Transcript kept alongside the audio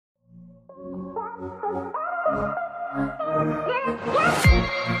Oh,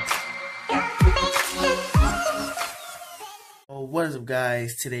 what is up,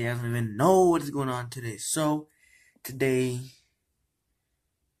 guys? Today, I don't even know what is going on today. So, today,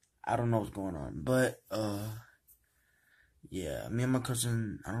 I don't know what's going on. But, yeah, me and my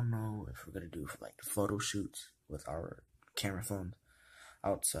cousin, I don't know if we're gonna do, like, photo shoots with our camera phones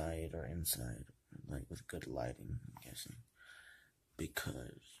outside or inside, like, with good lighting, I'm guessing.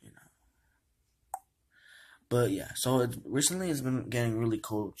 Because, you know. But yeah, so recently it's been getting really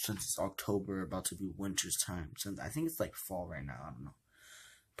cold since it's October, about to be winter's time. Since I think it's like fall right now, I don't know.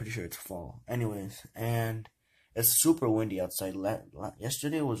 Pretty sure it's fall. Anyways, and it's super windy outside.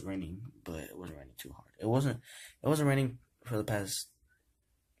 Yesterday it was raining, but it wasn't raining too hard. It wasn't raining for the past.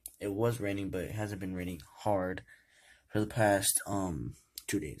 It was raining, but it hasn't been raining hard for the past 2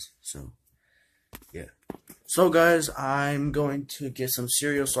 days. So yeah. So guys, I'm going to get some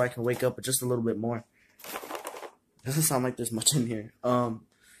cereal so I can wake up just a little bit more. Doesn't sound like there's much in here.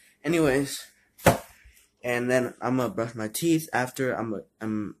 Anyways, and then I'm gonna brush my teeth after. I'm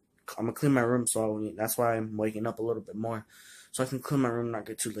gonna clean my room, so that's why I'm waking up a little bit more, so I can clean my room, not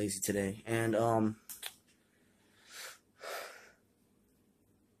get too lazy today. And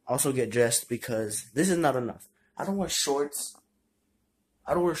also get dressed because this is not enough. I don't wear shorts.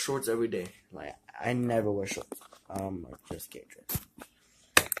 I don't wear shorts every day. Like I never wear shorts. I just get dressed.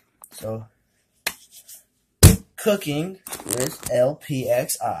 So. Cooking with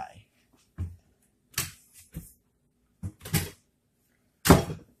LPXI.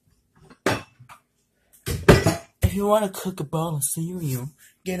 If you want to cook a bowl of cereal,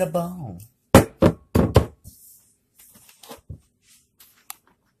 get a bowl.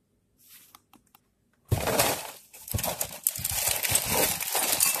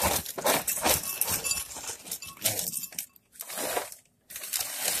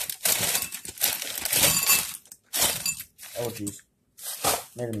 Oh jeez,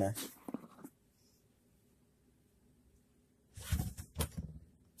 made a mess.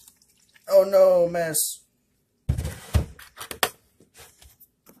 Oh no, mess.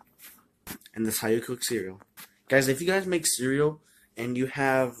 And that's how you cook cereal. Guys, if you guys make cereal and you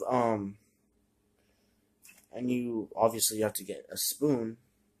have and you obviously have to get a spoon.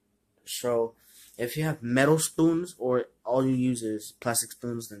 So if you have metal spoons or all you use is plastic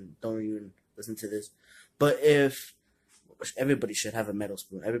spoons, then don't even listen to this. But if everybody should have a metal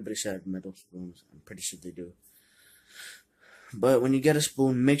spoon. Everybody should have metal spoons. I'm pretty sure they do. But when you get a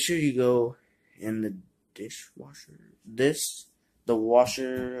spoon, make sure you go in the dishwasher. The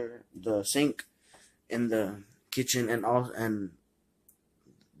washer, the sink, in the kitchen, and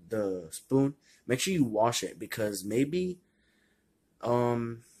the spoon. Make sure you wash it because maybe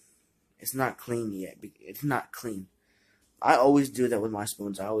it's not clean yet. It's not clean. I always do that with my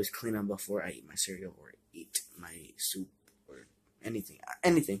spoons. I always clean them before I eat my cereal or eat my soup.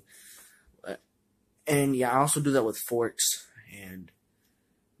 Anything. And yeah, I also do that with forks and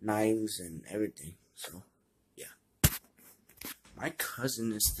knives and everything. So yeah, my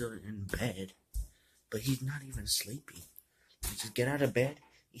cousin is still in bed, but he's not even sleepy. Just get out of bed,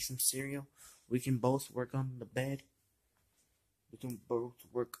 eat some cereal. We can both work on the bed. We can both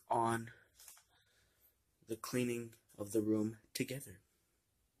work on the cleaning of the room together.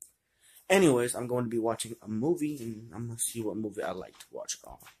 Anyways, I'm going to be watching a movie, and I'm going to see what movie I like to watch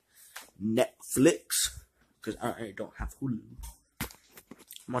on Netflix, because I don't have Hulu.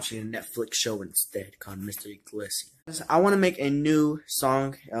 I'm watching a Netflix show instead called Mr. Iglesias. I want to make a new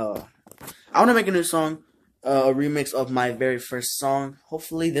song. A remix of my very first song.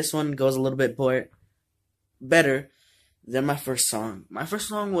 Hopefully, this one goes a little bit better than my first song. My first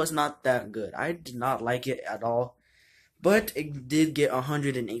song was not that good. I did not like it at all. But it did get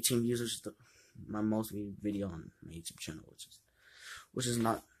 118 views, which is my most viewed video on my YouTube channel, which is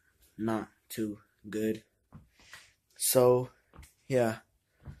not too good. So yeah,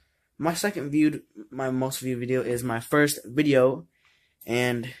 my most viewed video is my first video,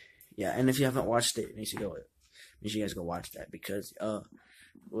 and yeah, and if you haven't watched it, make sure you guys go watch that because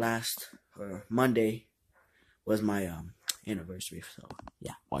Monday was my anniversary, so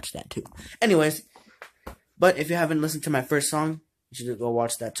yeah, watch that too. Anyways. But if you haven't listened to my first song, you should go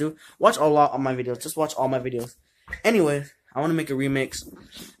watch that too. Watch a lot of my videos. Just watch all my videos. Anyway, I want to make a remix,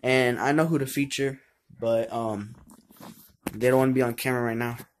 and I know who to feature, but they don't want to be on camera right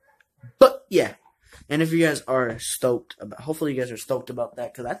now. But yeah, and if you guys are stoked about, hopefully you guys are stoked about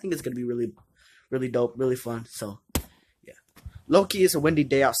that because I think it's gonna be really, really dope, really fun. So yeah, low key it's a windy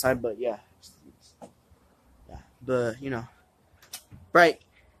day outside, but yeah, but you know, bright,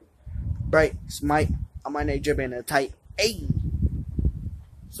 smite. I'm on a drip in a tight. Hey.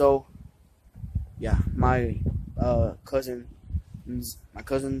 So yeah, my cousin's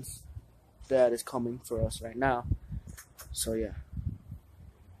dad is coming for us right now. So yeah,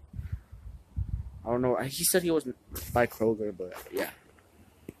 I don't know. He said he was by Kroger, but yeah.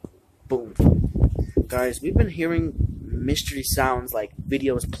 Boom, guys, we've been hearing mystery sounds like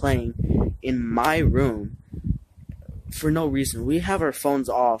videos playing in my room for no reason. We have our phones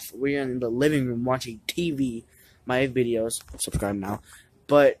off. We're in the living room watching TV, my videos. Subscribe now,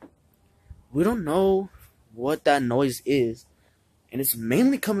 but we don't know what that noise is, and it's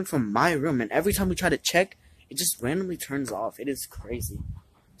mainly coming from my room. And every time we try to check, it just randomly turns off. It is crazy.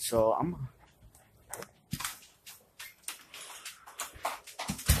 So I'm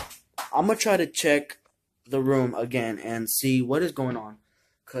gonna try to check the room again and see what is going on,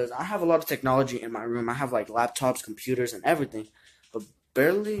 cause I have a lot of technology in my room. I have like laptops, computers, and everything, but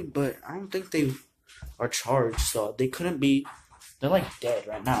But I don't think they are charged, so they couldn't be. They're like dead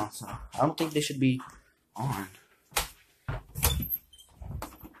right now, so I don't think they should be on.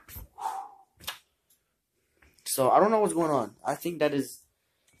 So I don't know what's going on. I think that is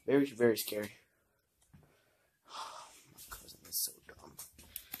very, very scary. My cousin is so dumb.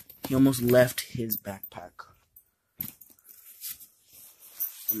 He almost left his backpack.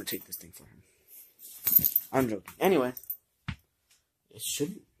 I'm gonna take this thing for him. I'm joking. Anyway, it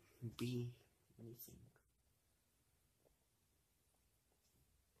shouldn't be anything.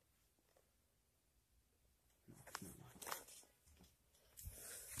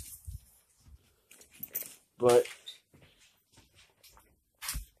 But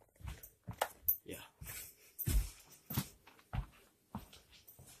yeah.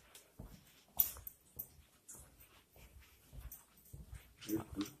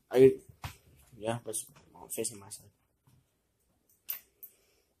 But I'm facing my side.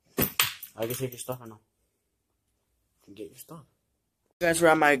 I can take your stuff or no? You can get your stuff. Guys, we're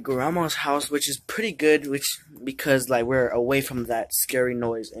at my grandma's house, which is pretty good, because like we're away from that scary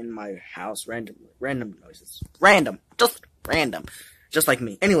noise in my house. Random noises, just like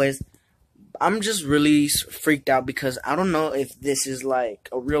me. Anyways, I'm just really freaked out because I don't know if this is like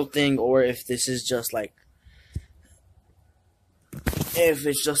a real thing or if this is just like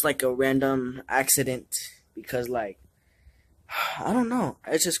a random accident, because like I don't know,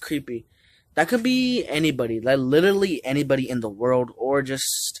 it's just creepy. That could be anybody, like literally anybody in the world, or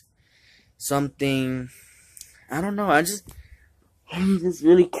just something. I don't know. I'm just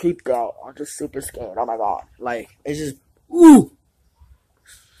really creeped out. I'm just super scared. Oh my god! Like it's just ooh.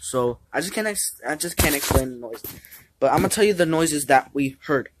 So I just can't explain the noise, but I'm gonna tell you the noises that we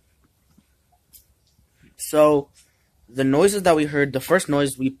heard. So the noises that we heard, the first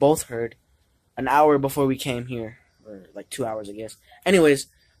noise we both heard an hour before we came here, or like 2 hours, I guess. Anyways,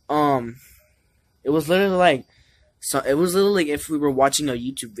 it was literally like, if we were watching a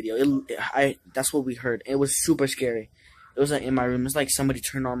YouTube video. That's what we heard. It was super scary. It was like in my room. It's like somebody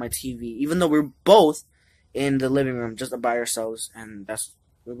turned on my TV, even though we're both in the living room just by ourselves, and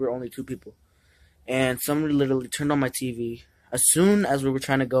we were only 2 people. And somebody literally turned on my TV as soon as we were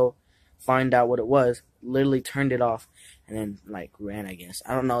trying to go find out what it was. Literally turned it off and then like ran, I guess.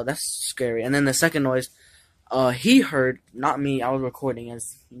 I don't know. That's scary. And then the second noise, he heard, not me. I was recording,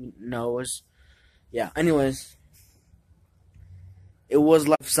 as you know. Yeah, anyways, it was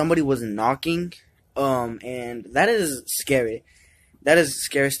like somebody was knocking, and that is scary. That is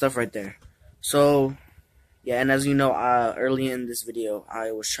scary stuff right there. So, yeah, and as you know, early in this video,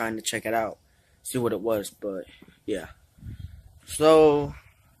 I was trying to check it out, see what it was, but, yeah. So,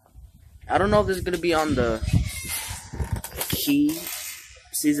 I don't know if this is going to be on the Key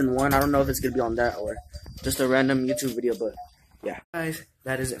Season 1. I don't know if it's going to be on that, or just a random YouTube video, but yeah, guys,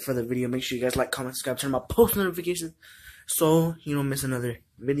 that is it for the video. Make sure you guys like, comment, subscribe, turn on my post notifications so you don't miss another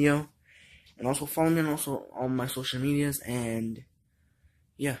video. And also follow me on my social medias. And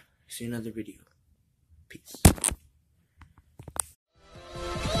yeah, see you in another video. Peace.